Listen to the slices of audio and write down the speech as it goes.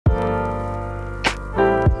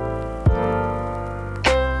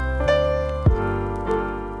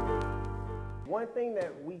thing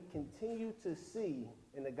that we continue to see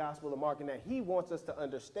in the Gospel of Mark and that he wants us to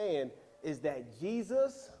understand is that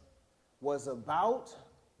Jesus was about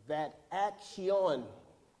that action.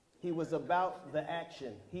 He was about the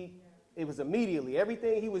action. It was immediately.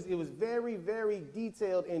 Everything, it was very, very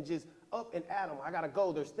detailed and just up and at him. I got to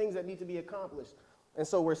go. There's things that need to be accomplished. And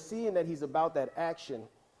so we're seeing that he's about that action.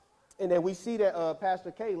 And then we see that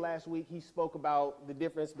Pastor K last week, he spoke about the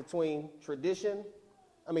difference between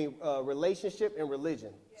relationship and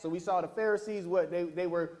religion. So we saw the Pharisees, they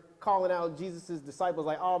were calling out Jesus' disciples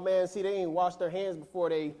like, oh man, see, they ain't washed their hands before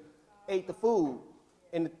they ate the food.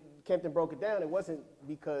 And Kempton broke it down. It wasn't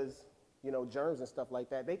because, germs and stuff like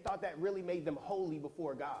that. They thought that really made them holy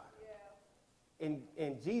before God. Yeah.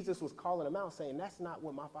 And Jesus was calling them out saying, that's not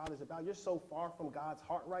what my Father's about. You're so far from God's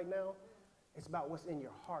heart right now. It's about what's in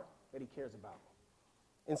your heart that he cares about.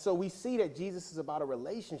 And so we see that Jesus is about a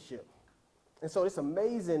relationship. And so it's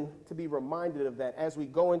amazing to be reminded of that as we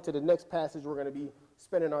go into the next passage we're going to be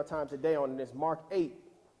spending our time today on this, Mark 8,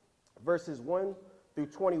 verses 1 through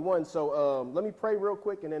 21. So let me pray real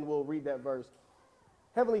quick and then we'll read that verse.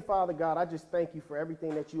 Heavenly Father, God, I just thank you for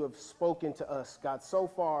everything that you have spoken to us, God, so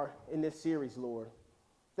far in this series, Lord.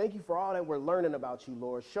 Thank you for all that we're learning about you,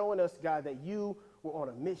 Lord, showing us, God, that you were on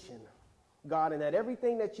a mission, God, and that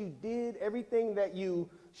everything that you did, everything that you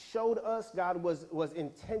showed us, God, was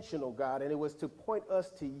intentional, God, and it was to point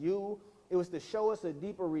us to you. It was to show us a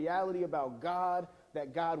deeper reality about God,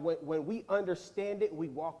 that God, when we understand it, we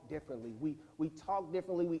walk differently. We talk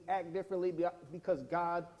differently, we act differently because,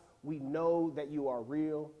 God, we know that you are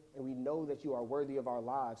real and we know that you are worthy of our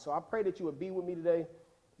lives. So I pray that you would be with me today,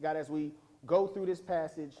 God, as we go through this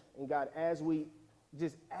passage, and God, as we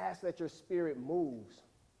just ask that your spirit moves,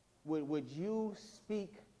 would you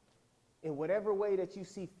speak in whatever way that you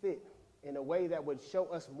see fit, in a way that would show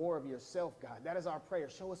us more of yourself, God. That is our prayer.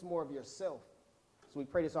 Show us more of yourself. So we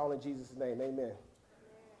pray this all in Jesus' name. Amen.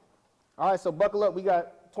 All right, so buckle up. We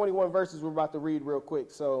got 21 verses we're about to read real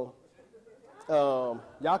quick. So y'all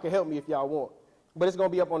can help me if y'all want. But it's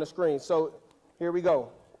going to be up on the screen. So here we go.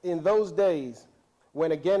 In those days,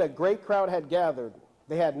 when again a great crowd had gathered,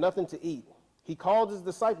 they had nothing to eat. He called his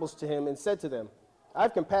disciples to him and said to them, I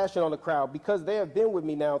have compassion on the crowd because they have been with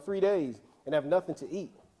me now 3 days and have nothing to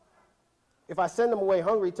eat. If I send them away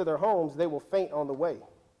hungry to their homes, they will faint on the way.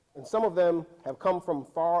 And some of them have come from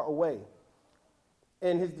far away.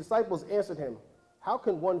 And his disciples answered him, how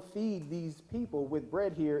can one feed these people with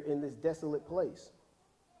bread here in this desolate place?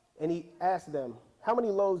 And he asked them, how many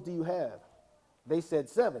loaves do you have? They said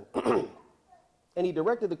 7. And he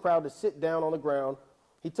directed the crowd to sit down on the ground.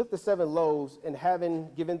 He took the 7 loaves, and having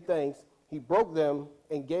given thanks, he broke them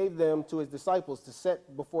and gave them to his disciples to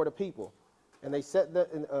set before the people. And they set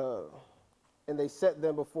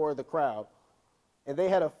them before the crowd. And they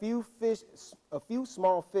had a few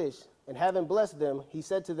small fish, and having blessed them, he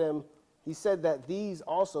said that these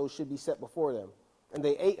also should be set before them. And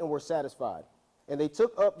they ate and were satisfied. And they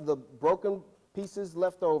took up the broken pieces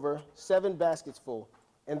left over, 7 baskets full.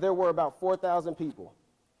 And there were about 4,000 people.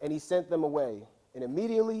 And he sent them away. And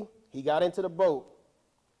immediately he got into the boat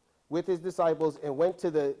with his disciples and went to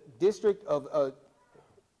the district of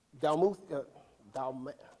Dalmatia.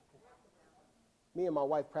 Me and my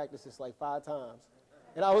wife practiced this like 5 times.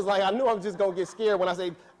 And I was like, I knew I'm just going to get scared when I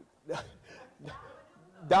say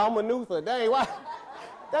Dalmanutha. Dang, why?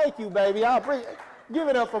 Thank you, baby. Give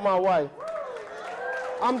it up for my wife.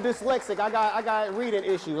 I'm dyslexic. I got reading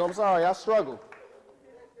issues. I'm sorry. I struggle.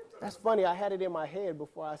 That's funny. I had it in my head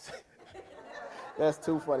before I said. That's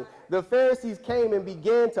too funny. The Pharisees came and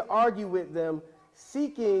began to argue with them,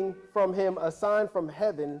 seeking from him a sign from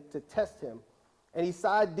heaven to test him. And he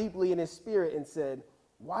sighed deeply in his spirit and said,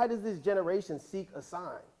 why does this generation seek a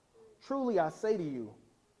sign? Truly, I say to you,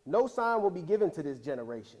 no sign will be given to this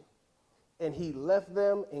generation. And he left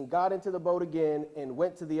them and got into the boat again and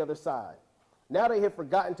went to the other side. Now they had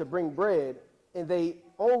forgotten to bring bread, and they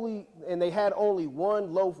had only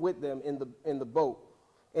 1 loaf with them in the boat.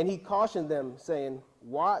 And he cautioned them, saying,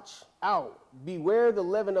 watch out, beware the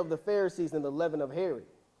leaven of the Pharisees and the leaven of Herod.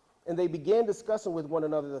 And they began discussing with one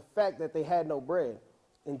another the fact that they had no bread.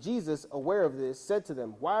 And Jesus, aware of this, said to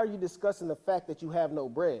them, why are you discussing the fact that you have no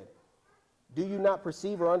bread? Do you not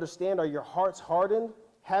perceive or understand? Are your hearts hardened?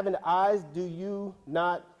 Having eyes, do you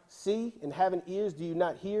not see? And having ears, do you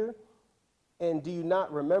not hear? And do you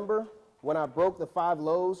not remember when I broke the 5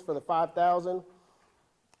 loaves for the 5,000?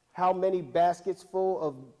 How many baskets full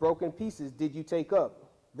of broken pieces did you take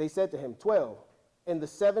up? They said to him, 12. And the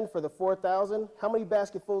 7 for the 4,000? How many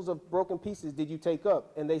basketfuls of broken pieces did you take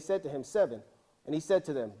up? And they said to him, 7. And he said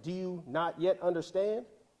to them, do you not yet understand?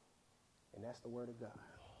 And that's the word of God.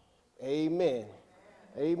 Amen.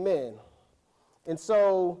 Amen. And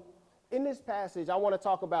so in this passage, I want to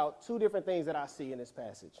talk about two different things that I see in this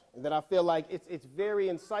passage, and that I feel like it's very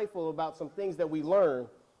insightful about some things that we learn.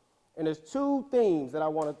 And there's two themes that I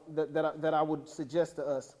want to, that I would suggest to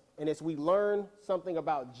us, and it's we learn something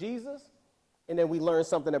about Jesus, and then we learn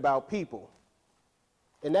something about people.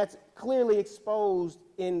 And that's clearly exposed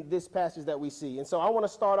in this passage that we see. And so I want to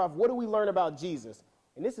start off, what do we learn about Jesus?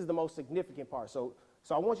 And this is the most significant part. So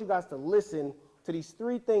I want you guys to listen to these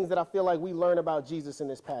three things that I feel like we learn about Jesus in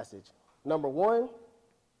this passage. Number one,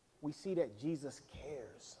 we see that Jesus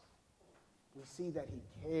cares. We see that he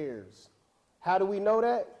cares. How do we know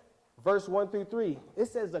that? Verse 1 through 3. It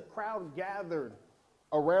says the crowd gathered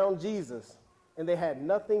around Jesus, and they had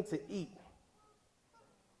nothing to eat.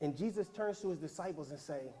 And Jesus turns to his disciples and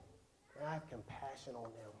say, I have compassion on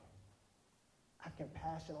them. I have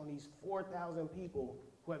compassion on these 4,000 people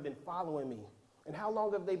who have been following me. And how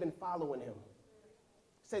long have they been following him?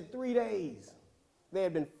 He said 3 days. They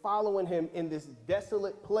had been following him in this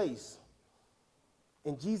desolate place.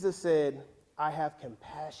 And Jesus said, I have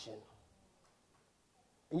compassion.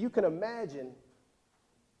 And you can imagine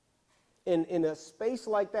in a space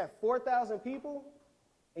like that, 4,000 people,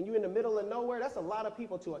 and you're in the middle of nowhere, that's a lot of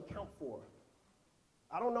people to account for.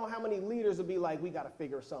 I don't know how many leaders would be like, we got to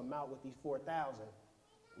figure something out with these 4,000.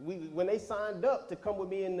 When they signed up to come with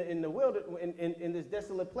me in the wilderness, in this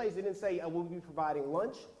desolate place, they didn't say, we'll be providing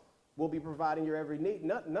lunch, we'll be providing your every need.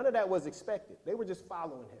 None of that was expected. They were just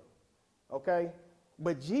following him, okay?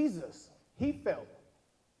 But Jesus, he felt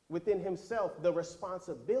within himself the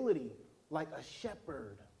responsibility like a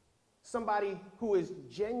shepherd, somebody who is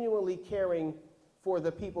genuinely caring for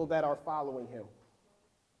the people that are following him.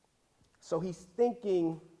 So he's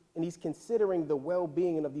thinking and he's considering the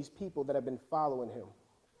well-being of these people that have been following him.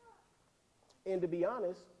 And to be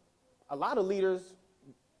honest, a lot of leaders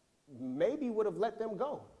maybe would have let them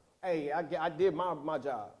go. Hey, I did my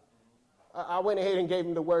job. I went ahead and gave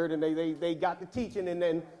them the word, and they got the teaching, and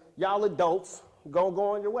then y'all adults go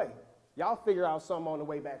on your way. Y'all figure out something on the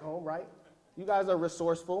way back home, right? You guys are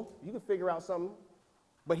resourceful. You can figure out something.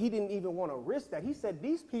 But he didn't even want to risk that. He said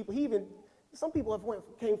these people, some people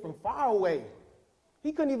came from far away.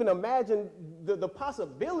 He couldn't even imagine the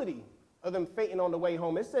possibility of them fainting on the way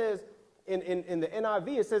home. It says in the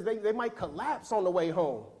NIV, it says they might collapse on the way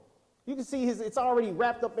home. You can see it's already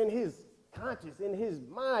wrapped up in his conscience, in his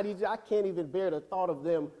mind. I can't even bear the thought of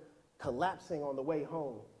them collapsing on the way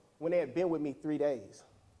home when they had been with me 3 days.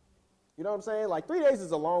 You know what I'm saying? Like 3 days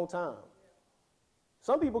is a long time.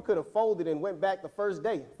 Some people could have folded and went back the first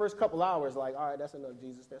day, first couple hours, like, all right, that's enough,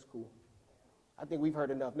 Jesus, that's cool. I think we've heard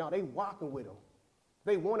enough. No, they walking with him.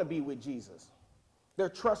 They want to be with Jesus. They're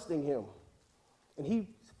trusting him. And he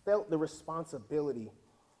felt the responsibility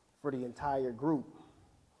for the entire group.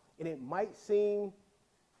 And it might seem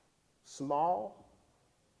small,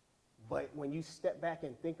 but when you step back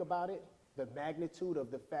and think about it, the magnitude of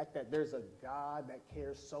the fact that there's a God that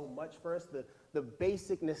cares so much for us, the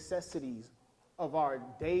basic necessities of our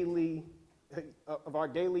daily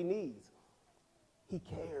needs. He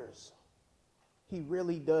cares. He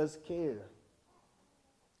really does care.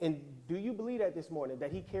 And do you believe that this morning,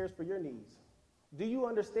 that he cares for your needs? Do you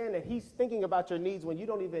understand that he's thinking about your needs when you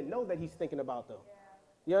don't even know that he's thinking about them?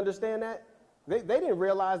 Yeah. You understand that? They didn't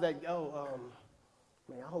realize that,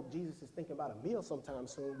 man, I hope Jesus is thinking about a meal sometime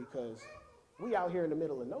soon, because we out here in the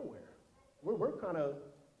middle of nowhere.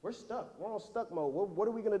 We're stuck. We're on stuck mode. What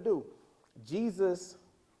are we going to do? Jesus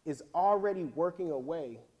is already working a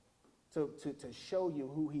way to show you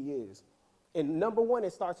who he is. And number one,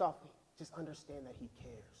 it starts off, just understand that he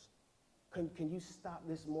cares. Can you stop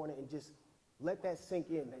this morning and just let that sink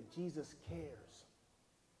in, that Jesus cares?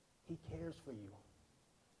 He cares for you.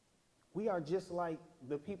 We are just like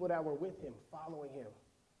the people that were with him, following him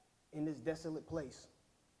in this desolate place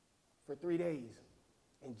for 3 days.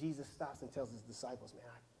 And Jesus stops and tells his disciples, man,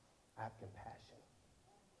 I have compassion.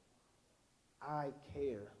 I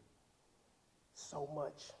care so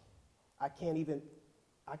much. I can't even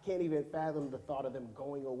fathom the thought of them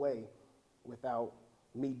going away without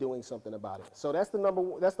me doing something about it. So that's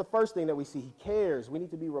the first thing that we see. He cares. We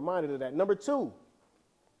need to be reminded of that. Number two,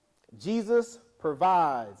 Jesus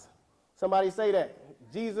provides. Somebody say that.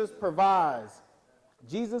 Jesus provides.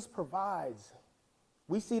 Jesus provides.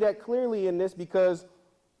 We see that clearly in this because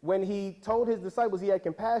when he told his disciples he had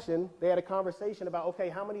compassion, they had a conversation about, okay,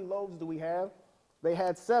 how many loaves do we have? They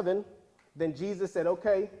had 7. Then Jesus said,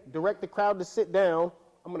 okay, direct the crowd to sit down.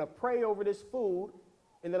 I'm going to pray over this food,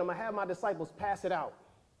 and then I'm going to have my disciples pass it out.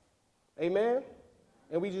 Amen?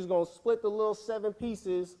 And we just going to split the little 7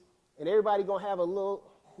 pieces, and everybody going to have a little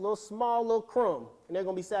small crumb, and they're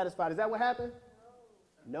going to be satisfied. Is that what happened?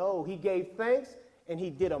 No, he gave thanks and he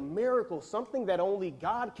did a miracle, something that only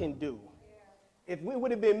God can do. If it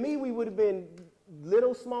would have been me, we would have been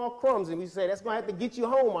little small crumbs, and we say, that's going to have to get you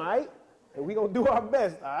home, all right? And we're going to do our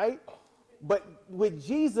best, all right? But with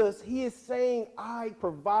Jesus, he is saying, I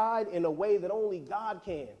provide in a way that only God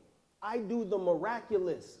can. I do the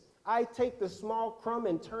miraculous. I take the small crumb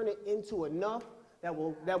and turn it into enough that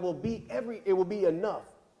will be it will be enough.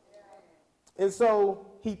 And so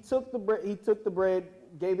he took the bread,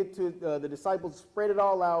 gave it to the disciples, spread it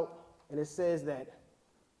all out, and it says that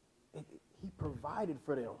he provided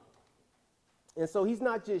for them. And so he's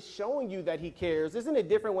not just showing you that he cares. Isn't it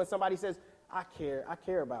different when somebody says, I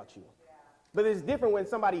care about you? But it's different when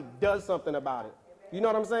somebody does something about it. You know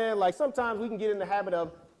what I'm saying? Like sometimes we can get in the habit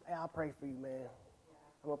of, hey, I'll pray for you, man.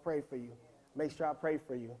 I'm going to pray for you. Make sure I pray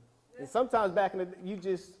for you. And sometimes back in the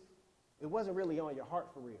day, it wasn't really on your heart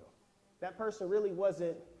for real. That person really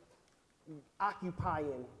wasn't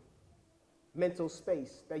occupying mental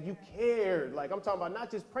space, that you cared. Like I'm talking about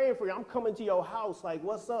not just praying for you, I'm coming to your house, like,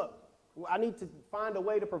 what's up? I need to find a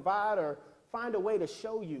way to provide or find a way to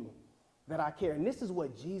show you that I care. And this is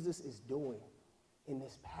what Jesus is doing in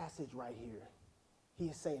this passage right here. He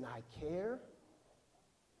is saying, I care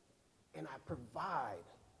and I provide.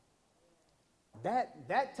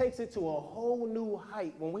 That takes it to a whole new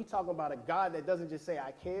height when we talk about a God that doesn't just say,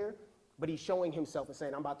 I care, but he's showing himself and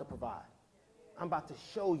saying, I'm about to provide. I'm about to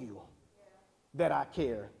show you that I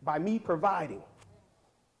care by me providing.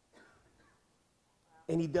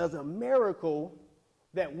 And he does a miracle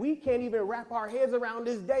that we can't even wrap our heads around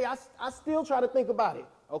this day. I still try to think about it.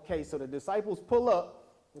 Okay, so the disciples pull up.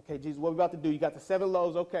 Okay, Jesus, what are we about to do? You got the 7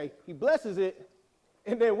 loaves. Okay, he blesses it.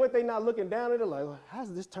 And then what they not looking down at it like, well,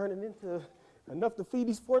 how's this turning into enough to feed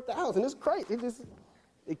these 4,000? It's crazy.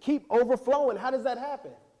 It keep overflowing. How does that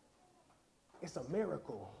happen? It's a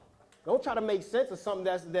miracle. Don't try to make sense of something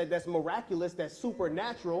that's miraculous, that's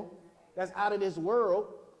supernatural, that's out of this world.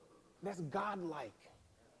 That's godlike.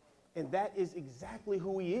 And that is exactly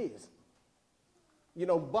who he is. You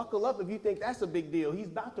know, buckle up if you think that's a big deal. He's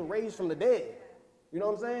about to raise from the dead. You know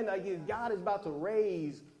what I'm saying? Like God is about to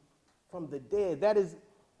raise from the dead. That is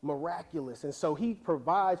miraculous. And so he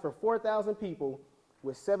provides for 4,000 people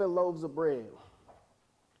with 7 loaves of bread.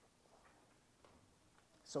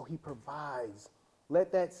 So he provides.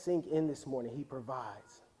 Let that sink in this morning. He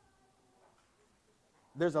provides.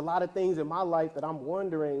 There's a lot of things in my life that I'm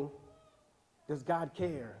wondering, does God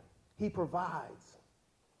care? He provides.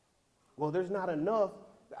 Well, there's not enough.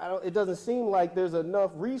 It doesn't seem like there's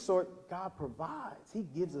enough resource. God provides. He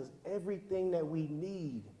gives us everything that we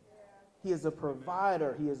need. He is a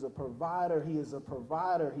provider. He is a provider. He is a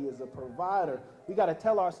provider. He is a provider. We got to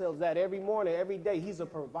tell ourselves that every morning, every day. He's a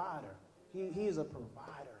provider. He is a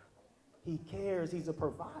provider. He cares. He's a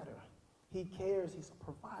provider. He cares. He's a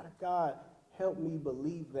provider. God, help me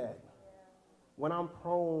believe that. When I'm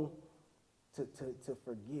prone to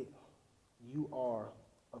forget, you are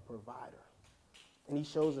a provider. And he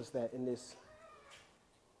shows us that in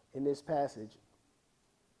this passage.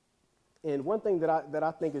 And one thing that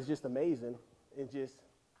I think is just amazing,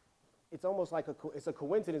 it's almost like it's a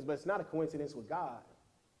coincidence, but it's not a coincidence with God.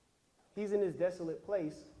 He's in this desolate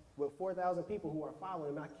place with 4,000 people who are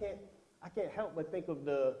following him. I can't help but think of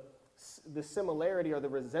the similarity or the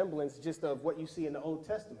resemblance just of what you see in the Old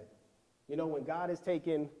Testament. You know, when God has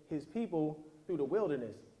taken his people through the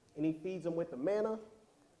wilderness and he feeds them with the manna,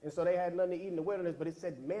 and so they had nothing to eat in the wilderness, but it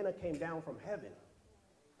said manna came down from heaven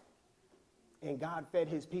and God fed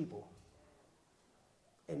his people.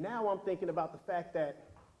 And now I'm thinking about the fact that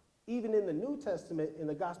even in the New Testament, in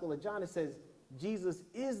the Gospel of John, it says Jesus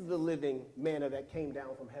is the living manna that came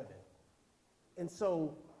down from heaven. And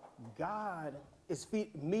so God is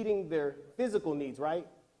meeting their physical needs, right?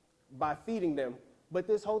 By feeding them. But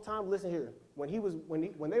this whole time, listen here,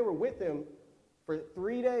 when they were with him for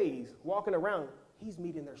 3 days walking around, he's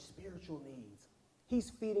meeting their spiritual needs. He's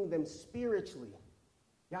feeding them spiritually.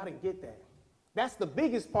 Y'all didn't get that. That's the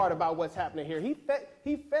biggest part about what's happening here. He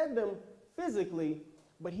fed them physically,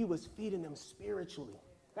 but he was feeding them spiritually.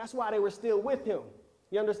 That's why they were still with him.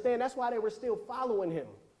 You understand? That's why they were still following him.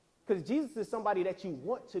 Because Jesus is somebody that you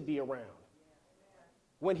want to be around.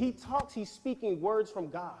 When he talks, he's speaking words from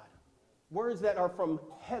God. Words that are from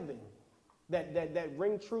heaven. That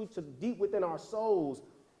ring true to deep within our souls.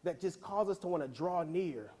 That just cause us to want to draw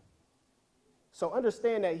near. So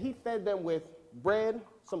understand that he fed them with bread,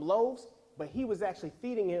 some loaves, but he was actually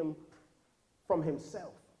feeding him from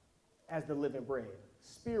himself as the living bread,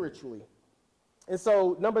 spiritually. And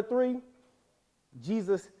so, number 3,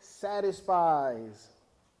 Jesus satisfies.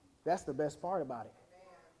 That's the best part about it.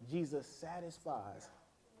 Jesus satisfies.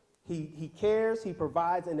 He cares, he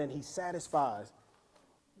provides, and then he satisfies.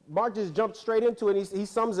 Mark just jumped straight into it. He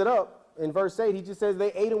sums it up in verse 8. He just says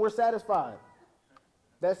they ate and were satisfied.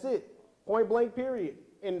 That's it. Point blank, period.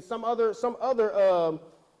 And some other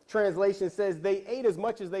translation says they ate as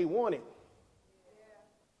much as they wanted.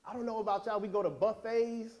 I don't know about y'all. We go to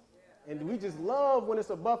buffets, and we just love when it's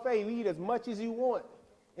a buffet. You eat as much as you want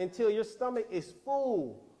until your stomach is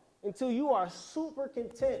full, until you are super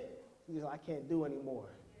content. You're like, I can't do anymore.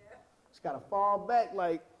 Just got to fall back.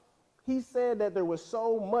 Like, he said that there was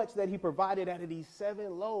so much that he provided out of these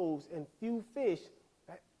 7 loaves and few fish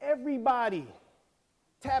that everybody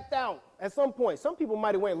tapped out at some point. Some people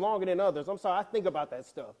might have went longer than others. I'm sorry, I think about that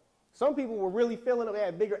stuff. Some people were really feeling it. They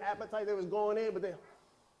had bigger appetite that was going in, but then,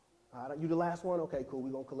 you the last one? Okay, cool.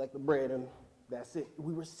 We're going to collect the bread, and that's it.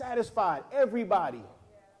 We were satisfied, everybody.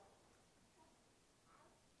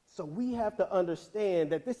 So we have to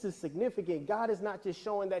understand that this is significant. God is not just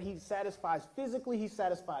showing that he satisfies physically, he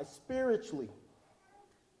satisfies spiritually.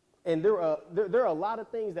 And there are a lot of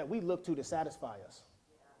things that we look to satisfy us.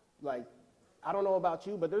 Like, I don't know about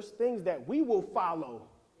you, but there's things that we will follow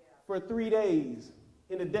for 3 days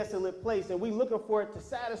in a desolate place, and we looking for it to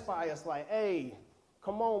satisfy us. Like, hey,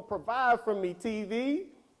 come on, provide for me, TV.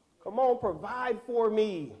 Come on, provide for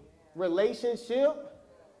me, relationship.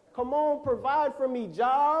 Come on, provide for me,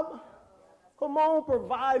 job. Come on,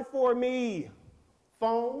 provide for me,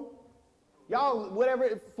 phone. Y'all,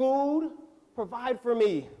 whatever, food, provide for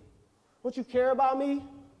me. Don't you care about me?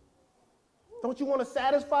 Don't you want to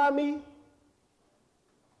satisfy me?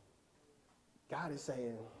 God is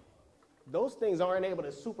saying, those things aren't able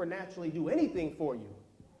to supernaturally do anything for you.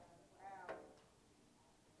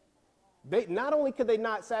 Not only could they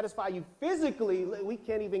not satisfy you physically, we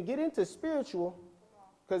can't even get into spiritual,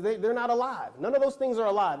 because they're not alive. None of those things are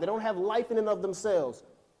alive. They don't have life in and of themselves.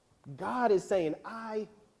 God is saying, I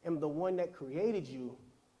am the one that created you,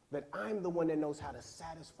 that I'm the one that knows how to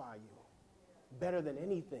satisfy you better than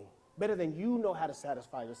anything, better than you know how to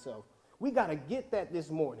satisfy yourself. We got to get that this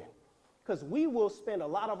morning, because we will spend a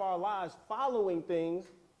lot of our lives following things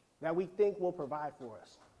that we think will provide for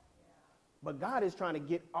us. But God is trying to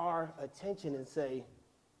get our attention and say,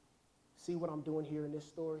 see what I'm doing here in this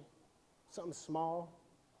story? Something small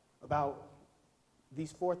about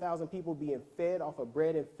these 4,000 people being fed off of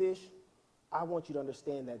bread and fish. I want you to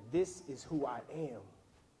understand that this is who I am.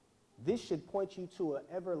 This should point you to an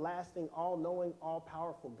everlasting, all-knowing,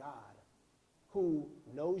 all-powerful God who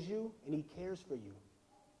knows you and he cares for you.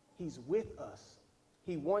 He's with us.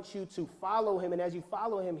 He wants you to follow him, and as you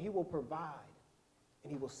follow him, he will provide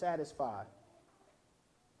and he will satisfy.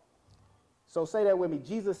 So say that with me.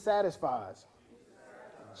 Jesus satisfies.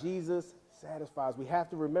 Jesus satisfies. We have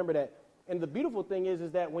to remember that. And the beautiful thing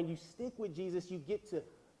is that when you stick with Jesus, you get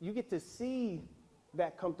to see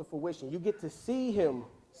that come to fruition. You get to see him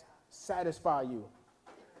satisfy you.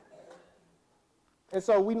 And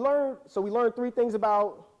so we learn 3 things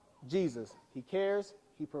about Jesus. He cares,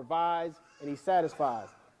 he provides, and he satisfies.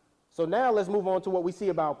 So now let's move on to what we see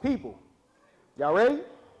about people. Y'all ready?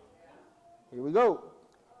 Here we go.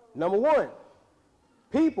 Number 1,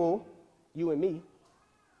 people, you and me,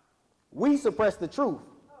 we suppress the truth.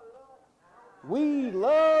 We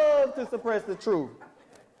love to suppress the truth.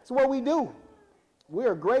 It's what we do. We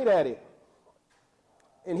are great at it.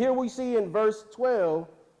 And here we see in verse 12,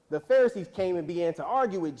 the Pharisees came and began to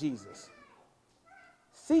argue with Jesus,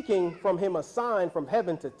 seeking from him a sign from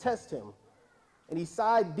heaven to test him. And he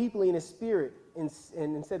sighed deeply in his spirit and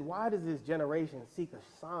said, why does this generation seek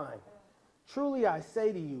a sign? Truly I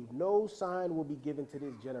say to you, no sign will be given to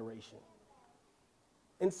this generation.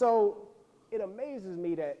 And so it amazes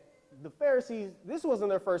me that the Pharisees, this wasn't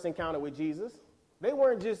their first encounter with Jesus. They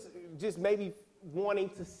weren't just maybe wanting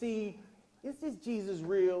to see, is this Jesus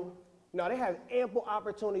real? No, they have ample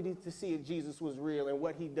opportunity to see if Jesus was real and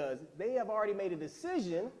what he does. They have already made a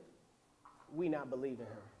decision. We not believe in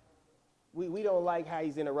him. We don't like how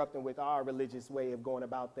he's interrupting with our religious way of going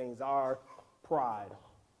about things, our pride.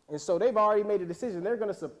 And so they've already made a decision. They're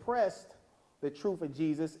going to suppress the truth of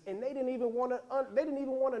Jesus, and they didn't even want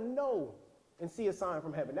to know and see a sign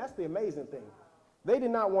from heaven. That's the amazing thing. They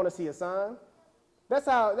did not want to see a sign. That's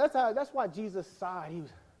why Jesus sighed. He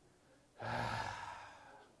was,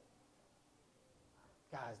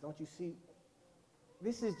 guys, don't you see?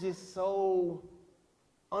 This is just so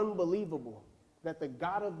unbelievable that the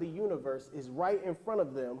God of the universe is right in front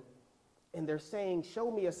of them, and they're saying, show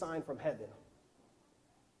me a sign from heaven.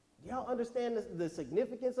 Y'all understand the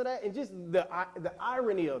significance of that? And just the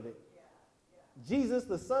irony of it. Jesus,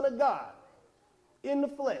 the Son of God, in the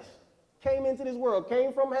flesh, came into this world,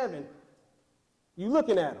 came from heaven. You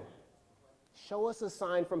looking at him. Show us a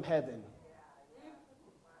sign from heaven.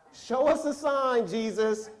 Show us a sign,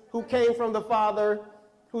 Jesus, who came from the Father,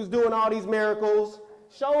 who's doing all these miracles.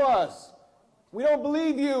 Show us. We don't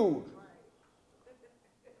believe you.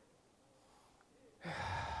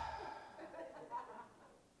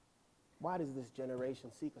 Why does this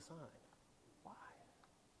generation seek a sign? Why?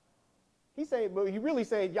 He's saying, but he really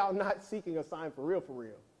saying y'all not seeking a sign for real, for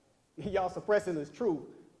real. Y'all suppressing this truth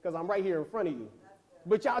because I'm right here in front of you.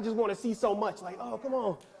 But y'all just want to see so much, like, oh, come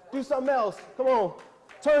on, do something else. Come on,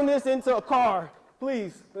 turn this into a car,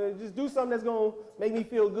 please. Just do something that's going to make me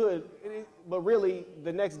feel good. But really,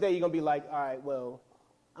 the next day, you're going to be like, all right, well,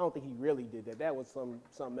 I don't think he really did that. That was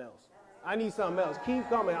something else. I need something else. Keep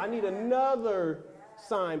coming. I need another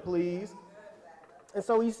sign, please. And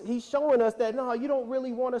so he's showing us that, no, you don't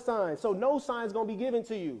really want a sign. So no sign's going to be given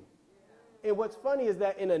to you. And what's funny is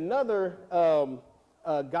that in another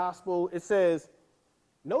gospel, it says,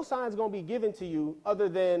 no sign's going to be given to you other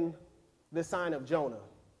than the sign of Jonah.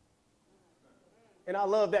 And I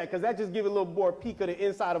love that because that just gives a little more peek of the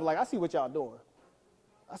inside of like, I see what y'all doing.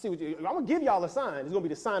 I'm going to give y'all a sign. It's going to be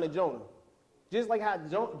the sign of Jonah. Just like how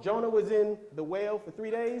Jonah was in the whale for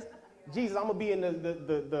 3 days, Jesus, I'm going to be in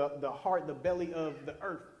the heart, the belly of the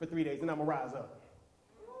earth for 3 days, and I'm going to rise up.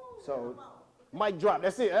 So, mic drop.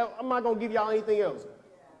 That's it. I'm not going to give y'all anything else.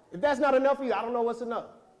 If that's not enough for you, I don't know what's enough.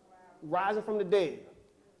 Rising from the dead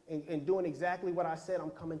and doing exactly what I said I'm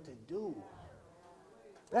coming to do.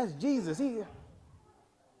 That's Jesus.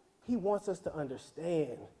 He wants us to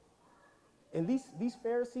understand. And these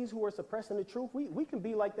Pharisees who are suppressing the truth, we can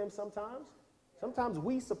be like them sometimes. Sometimes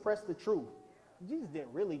we suppress the truth. Jesus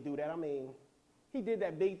didn't really do that. I mean, he did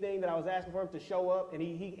that big thing that I was asking for him to show up, and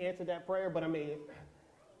he answered that prayer. But I mean,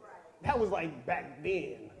 that was like back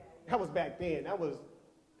then. That was back then.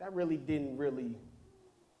 That really didn't really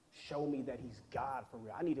show me that he's God for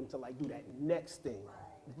real. I need him to like do that next thing.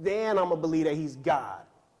 Then I'm gonna believe that he's God.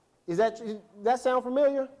 Does that sound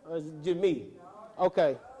familiar? Or is it just me?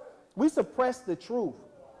 Okay. We suppress the truth.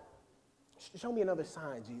 Show me another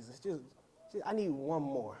sign, Jesus. Just I need one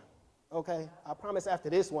more. Okay? I promise after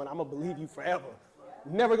this one, I'm going to believe you forever.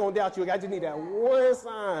 Never going to doubt you. I just need that one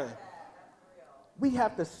sign. We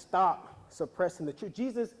have to stop suppressing the truth.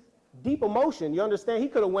 Jesus, deep emotion, you understand? He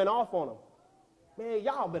could have went off on them. Man,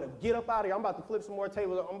 y'all better get up out of here. I'm about to flip some more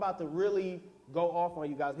tables. I'm about to really go off on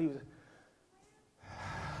you guys.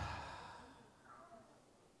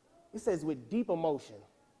 It says with deep emotion.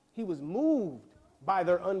 He was moved by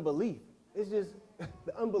their unbelief. It's just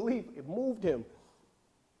the unbelief, it moved him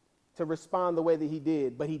to respond the way that he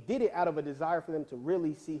did. But he did it out of a desire for them to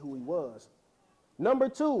really see who he was. Number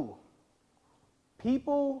 2,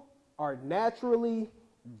 people are naturally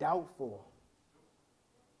doubtful.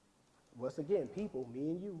 Once again, people,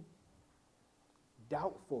 me and you,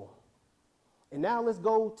 doubtful. And now let's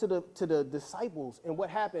go to the disciples and what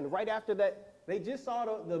happened right after that. They just saw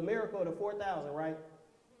the miracle of the 4,000, right?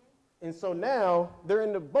 And so now they're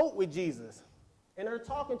in the boat with Jesus, and they're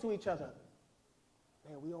talking to each other.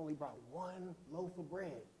 Man, we only brought one loaf of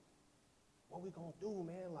bread. What we gonna do,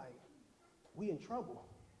 man? Like, we in trouble.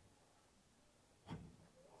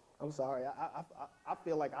 I'm sorry. I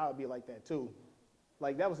feel like I would be like that too.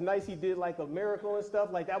 Like, that was nice. He did like a miracle and stuff.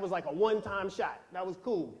 Like, that was like a one-time shot. That was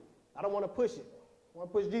cool. I don't want to push it. I want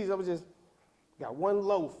to push Jesus. I was just got one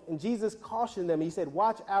loaf. And Jesus cautioned them. He said,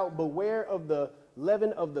 watch out, beware of the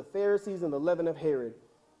leaven of the Pharisees and the leaven of Herod.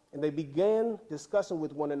 And they began discussing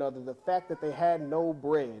with one another the fact that they had no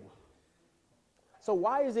bread. So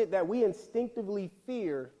why is it that we instinctively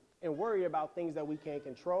fear and worry about things that we can't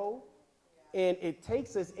control? And it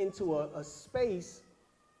takes us into a space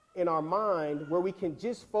in our mind where we can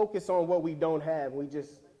just focus on what we don't have.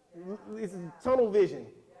 It's tunnel vision.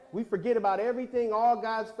 We forget about everything, all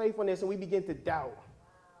God's faithfulness, and we begin to doubt.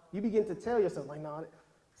 You begin to tell yourself, like, no,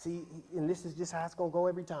 see, and this is just how it's going to go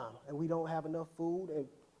every time. And we don't have enough food, and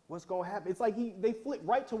what's going to happen? It's like they flip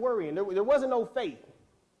right to worrying. There wasn't no faith.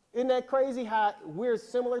 Isn't that crazy how we're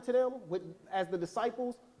similar to them as the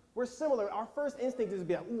disciples? We're similar. Our first instinct is to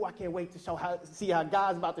be like, ooh, I can't wait to see how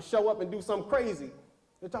God's about to show up and do something crazy.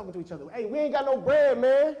 They're talking to each other. Hey, we ain't got no bread,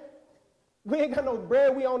 man. We ain't got no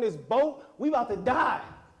bread. We on this boat. We about to die.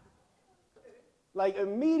 Like,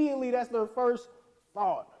 immediately, that's their first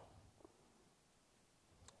thought.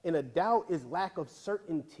 And a doubt is lack of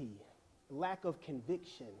certainty, lack of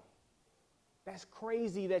conviction. That's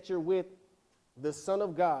crazy that you're with the Son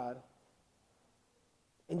of God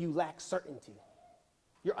and you lack certainty.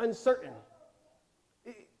 You're uncertain.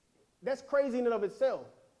 That's crazy in and of itself.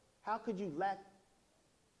 How could you lack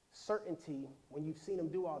certainty when you've seen him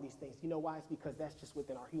do all these things? You know why? It's because that's just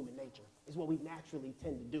within our human nature. It's what we naturally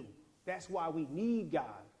tend to do. That's why we need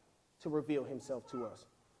God to reveal himself to us.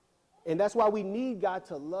 And that's why we need God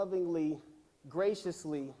to lovingly,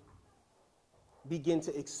 graciously begin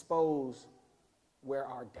to expose where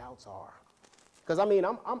our doubts are. Because, I mean,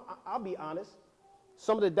 I'll be honest.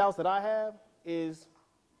 Some of the doubts that I have is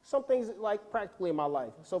some things like practically in my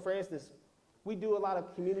life. So, for instance, we do a lot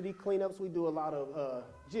of community cleanups. We do a lot of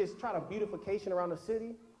just try to beautification around the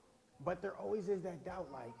city. But there always is that doubt,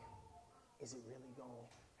 like, is it really going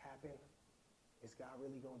to happen? Is God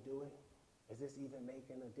really going to do it? Is this even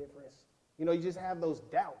making a difference? You know, you just have those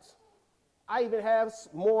doubts. I even have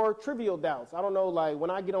more trivial doubts. I don't know, like when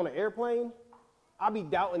I get on an airplane, I'll be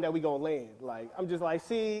doubting that we going to land. Like, I'm just like,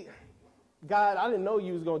 see, God, I didn't know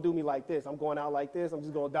you was going to do me like this. I'm going out like this. I'm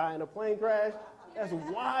just going to die in a plane crash. That's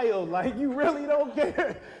wild. Like, you really don't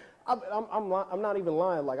care. I'm not even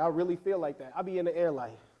lying. Like, I really feel like that. I'll be in the air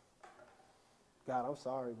like, God, I'm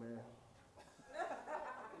sorry, man.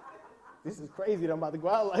 This is crazy that I'm about to go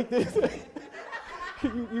out like this.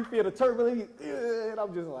 you feel the turbulence, and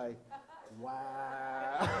I'm just like,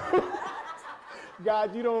 wow.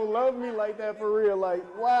 God, you don't love me like that for real. Like,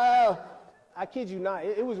 wow. I kid you not.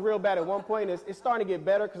 It was real bad at one point. It's starting to get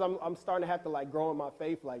better because I'm starting to have to like grow in my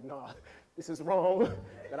faith. Like, no, this is wrong.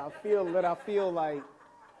 that I feel like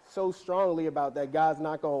so strongly about that God's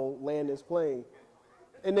not going to land this plane.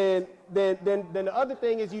 And then the other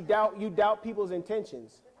thing is you doubt people's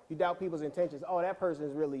intentions. You doubt people's intentions. Oh, that person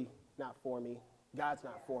is really not for me. God's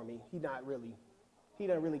not for me. He doesn't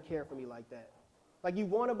really care for me like that. Like, you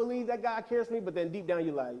want to believe that God cares for me, but then deep down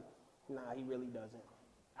you're like, nah, he really doesn't.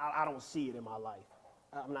 I don't see it in my life.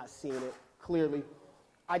 I'm not seeing it clearly.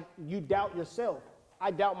 You doubt yourself.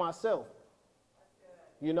 I doubt myself.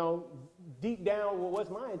 You know, deep down, well, what's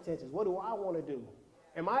my intentions? What do I want to do?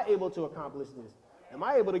 Am I able to accomplish this? Am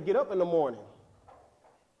I able to get up in the morning?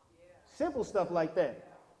 Simple stuff like that.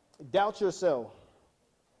 Doubt yourself.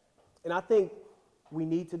 And I think we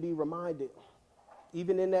need to be reminded,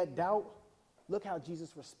 even in that doubt, look how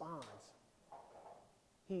Jesus responds.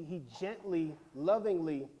 He gently,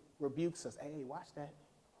 lovingly rebukes us. Hey, watch that.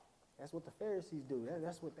 That's what the Pharisees do.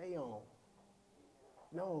 That's what they own.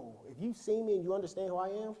 No, if you see me and you understand who I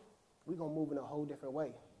am, we're going to move in a whole different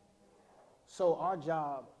way. So our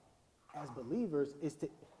job as believers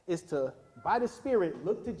is to, by the Spirit,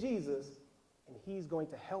 look to Jesus, and he's going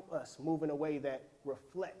to help us move in a way that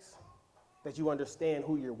reflects that you understand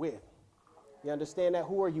who you're with. You understand that?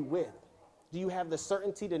 Who are you with? Do you have the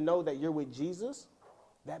certainty to know that you're with Jesus?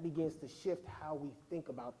 That begins to shift how we think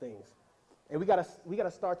about things. And we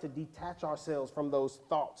gotta start to detach ourselves from those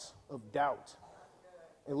thoughts of doubt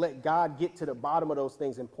and let God get to the bottom of those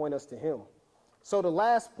things and point us to him. So the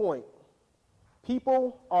last point,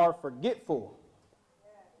 people are forgetful.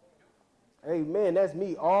 Amen. That's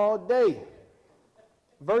me all day.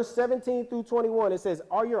 Verse 17 through 21, it says,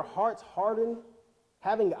 are your hearts hardened?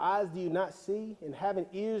 Having eyes, do you not see? And having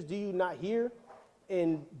ears, do you not hear?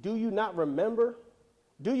 And do you not remember?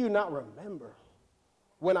 Do you not remember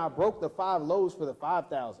when I broke the 5 loaves for the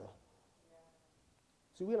 5,000?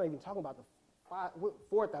 See, we're not even talking about the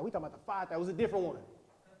 4,000. We're talking about the 5,000. It was a different one.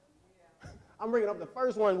 I'm bringing up the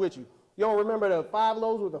first one with you. You don't remember the 5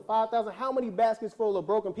 loaves with the 5,000? How many baskets full of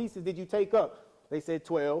broken pieces did you take up? They said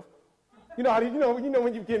 12. You know how you know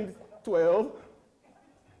when you get 12.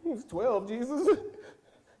 It's 12, Jesus.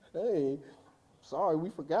 Hey, sorry, we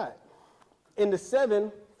forgot. In the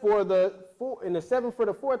 7 for the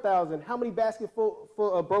 4,000, how many baskets full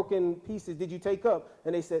of broken pieces did you take up?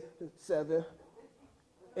 And they said 7.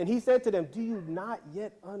 And he said to them, do you not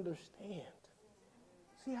yet understand?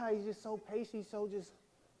 See how he's just so patient, he's so just,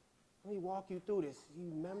 let me walk you through this. You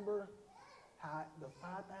remember how the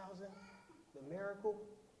 5,000, the miracle,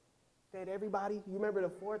 fed everybody? You remember the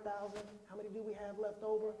 4,000? How many do we have left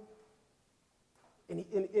over?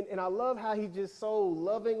 And I love how he just so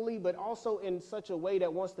lovingly, but also in such a way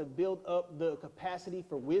that wants to build up the capacity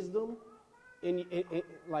for wisdom.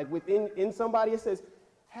 Like within somebody, it says,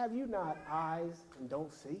 have you not eyes and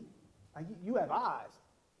don't see? Like you have eyes,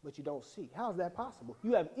 but you don't see. How is that possible?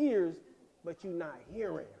 You have ears, but you're not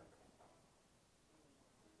hearing.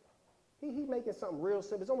 He making something real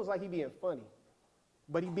simple. It's almost like he being funny,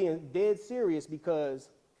 but he being dead serious because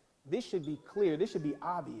this should be clear. This should be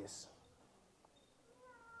obvious.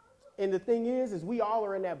 And the thing is we all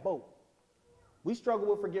are in that boat. We struggle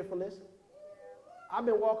with forgetfulness. I've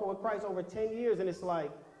been walking with Christ over 10 years, and it's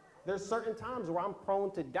like there's certain times where I'm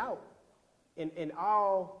prone to doubt, and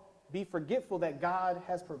I'll be forgetful that God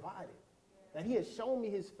has provided, that he has shown me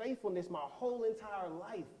his faithfulness my whole entire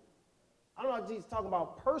life. I don't know what Jesus is talking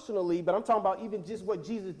about personally, but I'm talking about even just what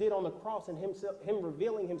Jesus did on the cross and him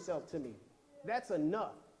revealing himself to me. That's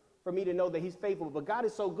enough. for me to know that he's faithful. But God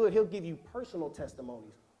is so good, he'll give you personal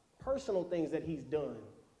testimonies, personal things that he's done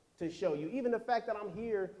to show you. Even the fact that I'm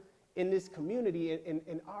here in this community,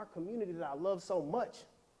 in our community that I love so much,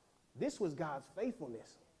 this was God's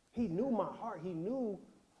faithfulness. He knew my heart. He knew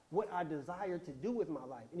what I desired to do with my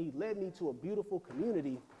life. And he led me to a beautiful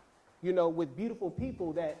community, you know, with beautiful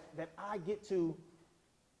people that I get to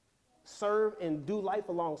serve and do life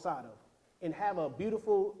alongside of, and have a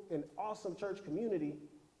beautiful and awesome church community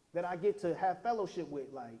that I get to have fellowship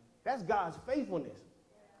with. Like, that's God's faithfulness.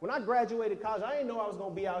 When I graduated college, I didn't know I was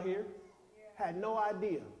going to be out here. Had no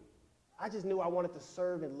idea. I just knew I wanted to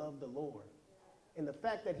serve and love the Lord. And the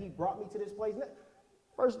fact that he brought me to this place.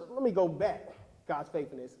 First, let me go back. God's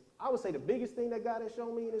faithfulness. I would say the biggest thing that God has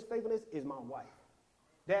shown me in his faithfulness is my wife.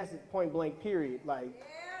 That's point blank, period. Like,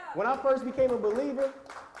 when I first became a believer,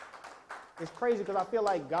 it's crazy because I feel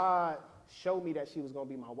like God showed me that she was going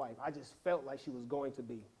to be my wife. I just felt like she was going to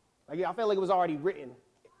be. Like, I felt like it was already written,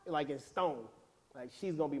 like in stone. Like,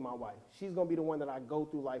 she's going to be my wife. She's going to be the one that I go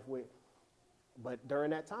through life with. But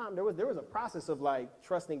during that time, there was a process of, like,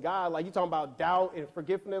 trusting God. Like, you talking about doubt and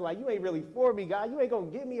forgiveness. Like, you ain't really for me, God. You ain't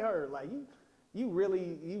going to get me her. Like, you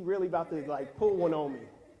really about to, like, pull one on me.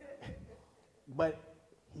 But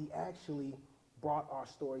he actually brought our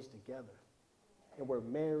stories together. And we're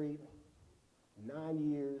married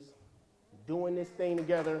 9 years, doing this thing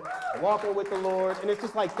together, walking with the Lord. And it's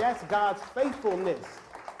just like, that's God's faithfulness.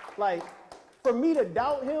 Like, for me to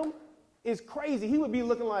doubt him is crazy. He would be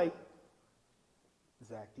looking like,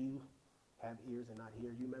 Zach, do you have ears and not hear?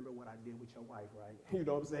 You remember what I did with your wife, right? You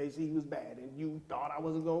know what I'm saying? She was bad, and you thought I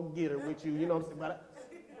wasn't going to get her with you. You know what I'm saying?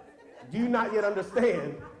 But do you not yet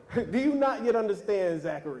understand? Do you not yet understand,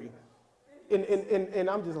 Zachary? And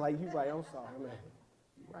I'm just like, you're right. I'm sorry, man.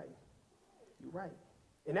 You're right. You're right.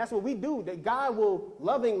 And that's what we do. That God will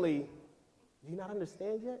lovingly, do you not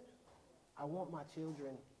understand yet? I want my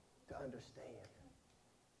children to understand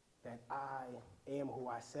that I am who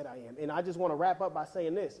I said I am. And I just want to wrap up by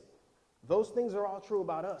saying this. Those things are all true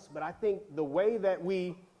about us, but I think the way that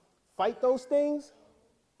we fight those things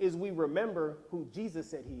is we remember who Jesus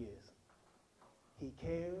said he is. He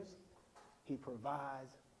cares, he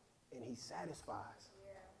provides, and he satisfies.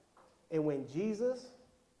 Yeah. And when Jesus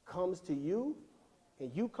comes to you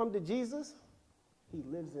and you come to Jesus, he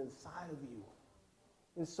lives inside of you.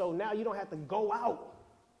 And so now you don't have to go out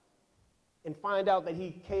and find out that he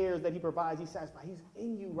cares, that he provides, he satisfies. He's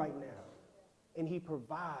in you right now. And he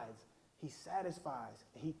provides, he satisfies,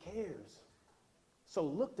 he cares. So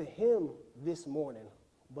look to him this morning,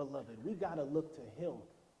 beloved. We got to look to him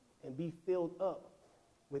and be filled up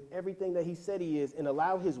with everything that he said he is and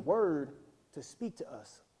allow his word to speak to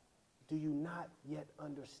us. Do you not yet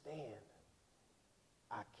understand?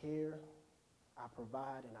 I care, I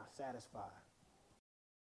provide, and I satisfy.